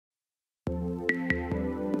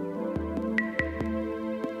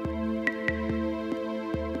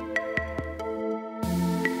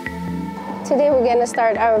Today we're going to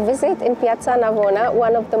start our visit in Piazza Navona,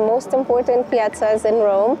 one of the most important piazzas in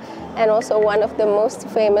Rome and also one of the most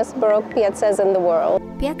famous Baroque piazzas in the world.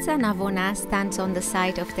 Piazza Navona stands on the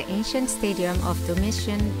site of the ancient stadium of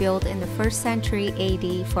Domitian, built in the 1st century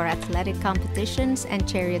AD for athletic competitions and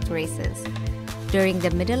chariot races. During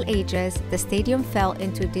the Middle Ages, the stadium fell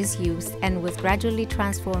into disuse and was gradually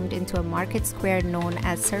transformed into a market square known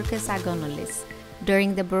as Circus Agonolis.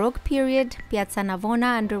 During the Baroque period, Piazza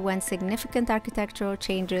Navona underwent significant architectural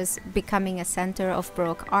changes, becoming a center of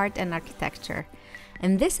Baroque art and architecture.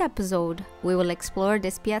 In this episode, we will explore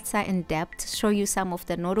this piazza in depth, show you some of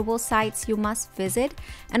the notable sites you must visit,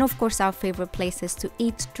 and of course our favorite places to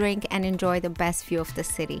eat, drink, and enjoy the best view of the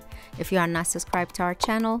city. If you are not subscribed to our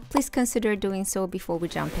channel, please consider doing so before we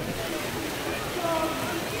jump in.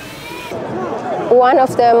 One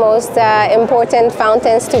of the most important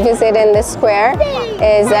fountains to visit in the square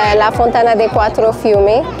is La Fontana dei Quattro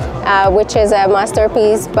Fiumi, which is a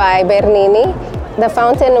masterpiece by Bernini. The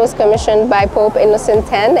fountain was commissioned by Pope Innocent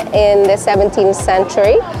X in the 17th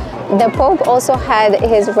century. The Pope also had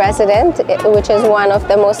his residence, which is one of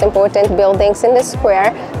the most important buildings in the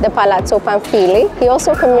square, the Palazzo Pamphili. He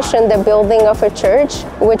also commissioned the building of a church,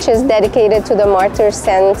 which is dedicated to the martyr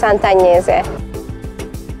Saint Sant'Agnese.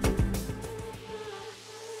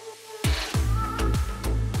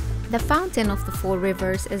 The Fountain of the Four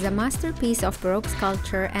Rivers is a masterpiece of Baroque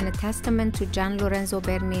sculpture and a testament to Gian Lorenzo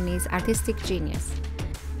Bernini's artistic genius.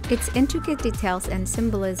 Its intricate details and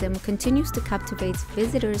symbolism continues to captivate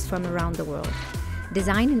visitors from around the world.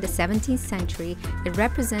 Designed in the 17th century, it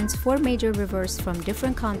represents four major rivers from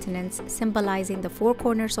different continents, symbolizing the four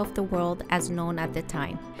corners of the world as known at the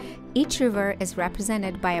time. Each river is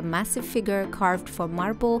represented by a massive figure carved from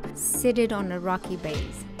marble, seated on a rocky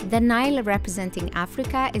base. The Nile, representing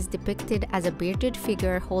Africa, is depicted as a bearded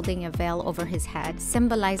figure holding a veil over his head,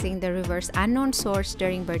 symbolizing the river's unknown source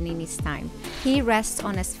during Bernini's time. He rests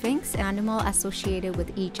on a sphinx animal associated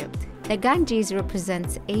with Egypt. The Ganges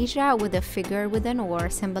represents Asia with a figure with an oar,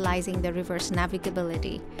 symbolizing the river's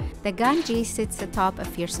navigability. The Ganges sits atop a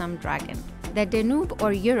fearsome dragon. The Danube,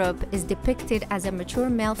 or Europe, is depicted as a mature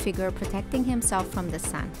male figure protecting himself from the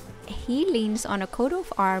sun. He leans on a coat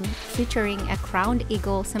of arms featuring a crowned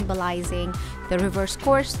eagle, symbolizing the river's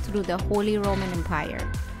course through the Holy Roman Empire.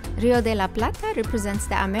 Rio de la Plata represents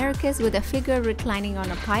the Americas with a figure reclining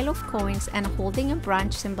on a pile of coins and holding a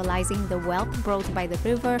branch, symbolizing the wealth brought by the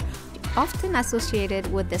river, often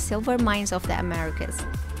associated with the silver mines of the Americas.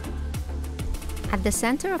 At the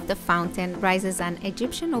center of the fountain rises an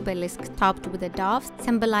Egyptian obelisk topped with a dove,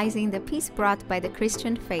 symbolizing the peace brought by the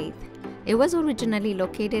Christian faith. It was originally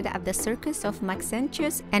located at the Circus of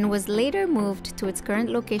Maxentius and was later moved to its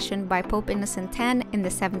current location by Pope Innocent X in the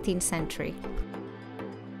 17th century.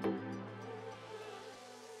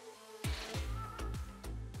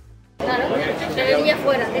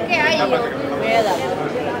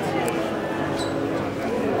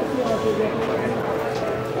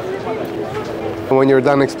 When you're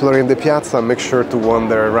done exploring the piazza, make sure to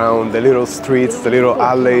wander around the little streets, the little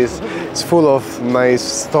alleys. It's full of nice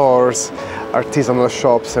stores, artisanal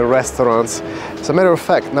shops and restaurants. As a matter of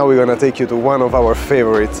fact, now we're gonna take you to one of our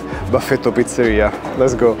favorites, Baffetto Pizzeria.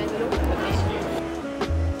 Let's go.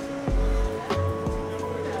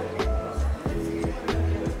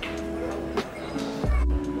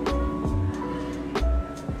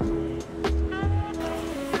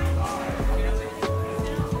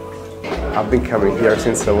 I've been coming here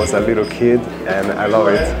since I was a little kid and I love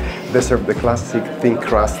it. They serve the classic thin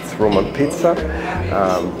crust Roman pizza.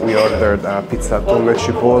 We ordered a pizza tonno e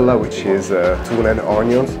cipolla, which is tuna and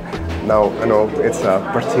onions. Now, I know it's a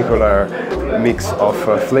particular mix of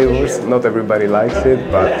flavors. Not everybody likes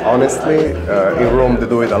it, but honestly, in Rome they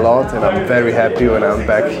do it a lot and I'm very happy when I'm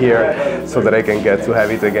back here so that I can get to have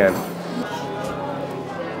it again.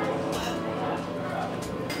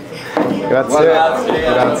 Grazie.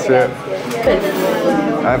 Grazie.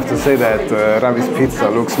 I have to say that Ravi's pizza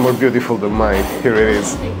looks more beautiful than mine. Here it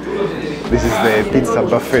is. This is the pizza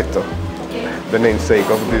Baffetto, the namesake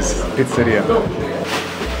of this pizzeria.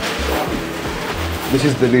 This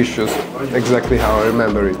is delicious, exactly how I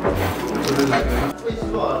remember it.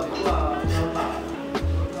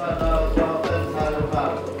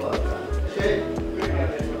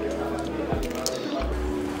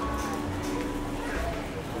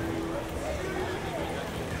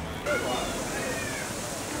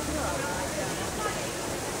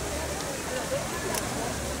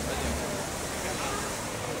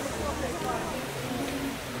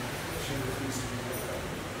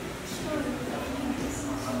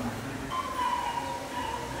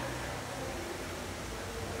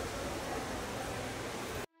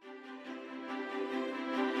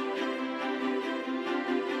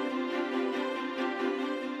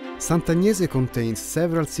 Sant'Agnese contains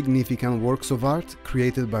several significant works of art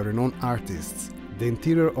created by renowned artists. The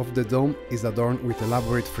interior of the dome is adorned with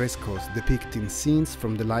elaborate frescoes depicting scenes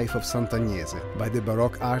from the life of Sant'Agnese by the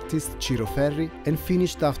Baroque artist Ciro Ferri and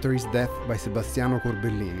finished after his death by Sebastiano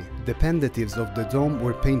Corbellini. The pendatives of the dome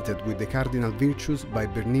were painted with the cardinal virtues by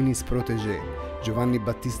Bernini's protégé, Giovanni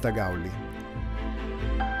Battista Gaulli.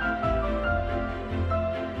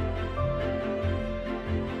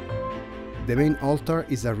 The main altar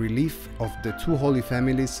is a relief of the Two Holy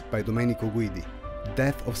Families by Domenico Guidi.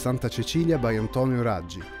 Death of Santa Cecilia by Antonio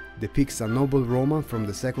Raggi depicts a noble Roman from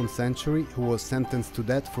the 2nd century who was sentenced to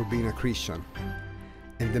death for being a Christian.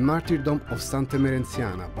 And the Martyrdom of Santa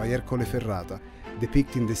Emerenziana by Ercole Ferrata,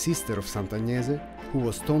 depicting the sister of Sant'Agnese who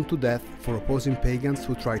was stoned to death for opposing pagans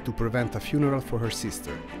who tried to prevent a funeral for her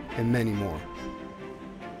sister, and many more.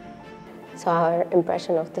 So our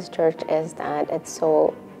impression of this church is that it's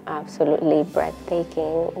so absolutely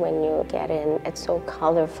breathtaking when you get in. It's so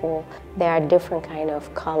colorful. There are different kind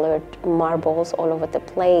of colored marbles all over the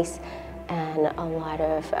place and a lot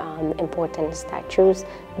of important statues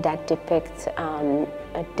that depict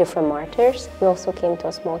different martyrs. We also came to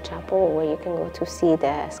a small chapel where you can go to see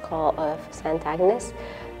the skull of Saint Agnes.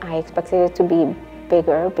 I expected it to be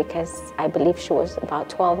bigger because I believe she was about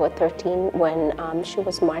 12 or 13 when she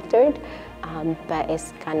was martyred, but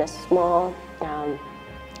it's kind of small.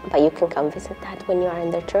 But you can come visit that when you are in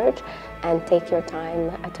the church and take your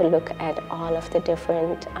time to look at all of the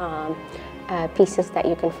different pieces that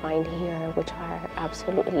you can find here, which are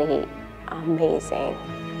absolutely amazing.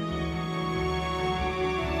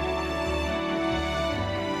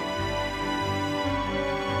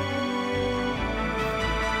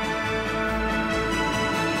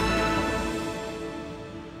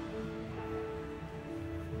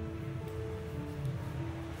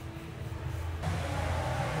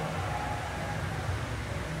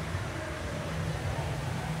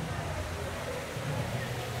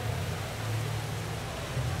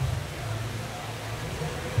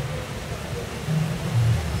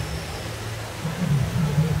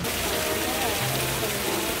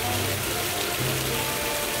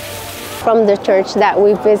 From the church that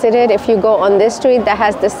we visited, if you go on this street that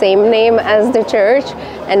has the same name as the church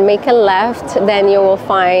and make a left, then you will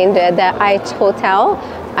find the H Hotel.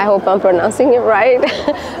 I hope I'm pronouncing it right,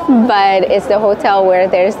 but it's the hotel where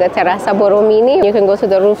there's the Terrazza Borromini. You can go to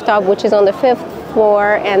the rooftop, which is on the 5th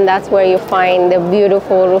floor, and that's where you find the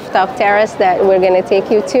beautiful rooftop terrace that we're going to take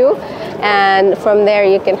you to. And from there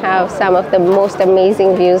you can have some of the most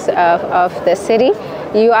amazing views of the city.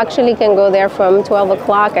 You actually can go there from 12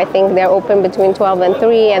 o'clock. I think they're open between 12 and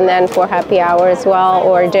 3, and then for happy hour as well,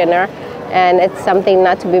 or dinner. And it's something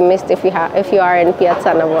not to be missed if you are in Piazza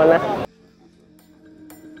Navona.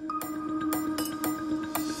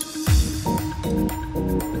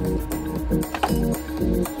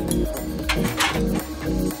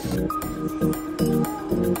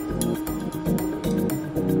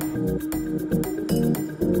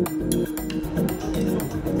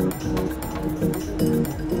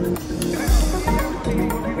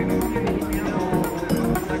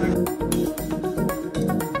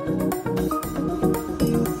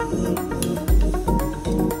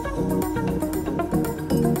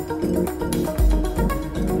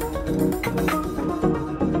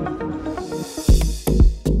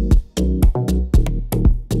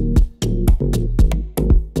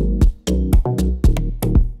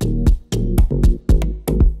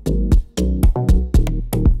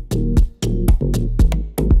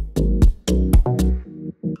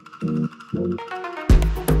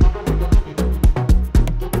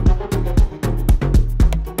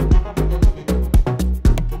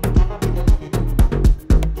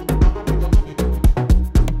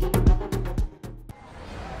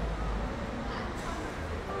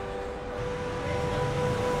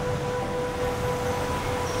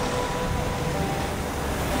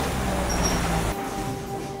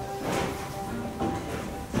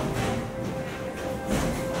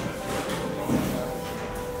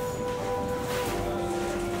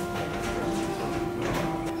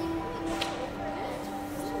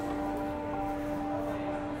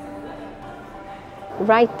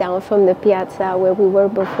 Right down from the piazza where we were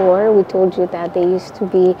before, we told you that there used to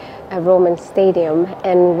be a Roman stadium,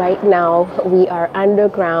 and right now we are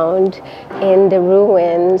underground in the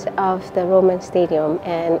ruins of the Roman stadium,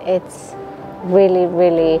 and it's really,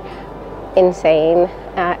 really insane.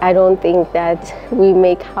 I don't think that we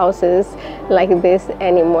make houses like this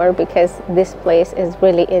anymore because this place is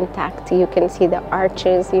really intact. You can see the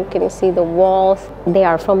arches, you can see the walls. They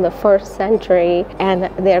are from the 1st century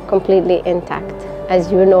and they're completely intact. As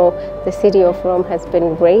you know, the city of Rome has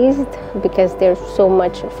been raised because there's so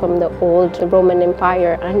much from the old Roman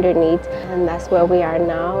Empire underneath, and that's where we are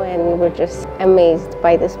now, and we're just amazed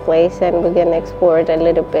by this place, and we're going to explore it a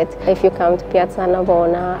little bit. If you come to Piazza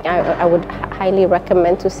Navona, I would highly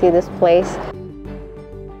recommend to see this place.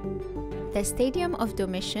 The Stadium of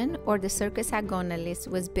Domitian, or the Circus Agonalis,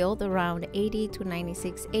 was built around 80 to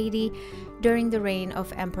 96 AD during the reign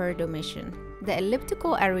of Emperor Domitian. The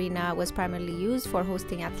elliptical arena was primarily used for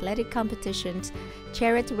hosting athletic competitions,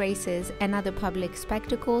 chariot races, and other public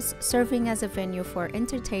spectacles, serving as a venue for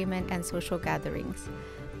entertainment and social gatherings.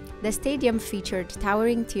 The stadium featured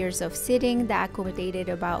towering tiers of seating that accommodated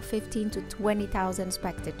about 15 to 20,000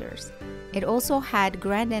 spectators. It also had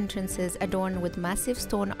grand entrances adorned with massive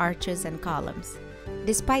stone arches and columns.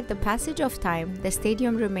 Despite the passage of time, the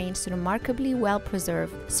stadium remains remarkably well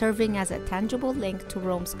preserved, serving as a tangible link to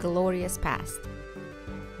Rome's glorious past.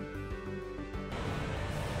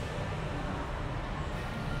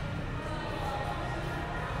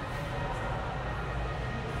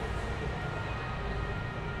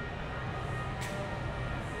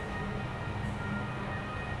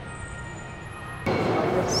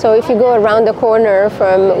 So if you go around the corner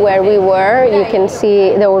from where we were, you can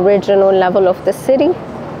see the original level of the city.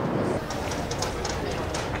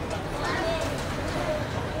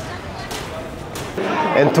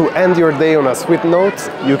 And to end your day on a sweet note,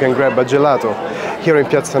 you can grab a gelato. Here in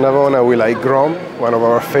Piazza Navona we like Grom, one of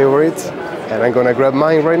our favorites, and I'm gonna grab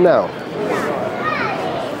mine right now.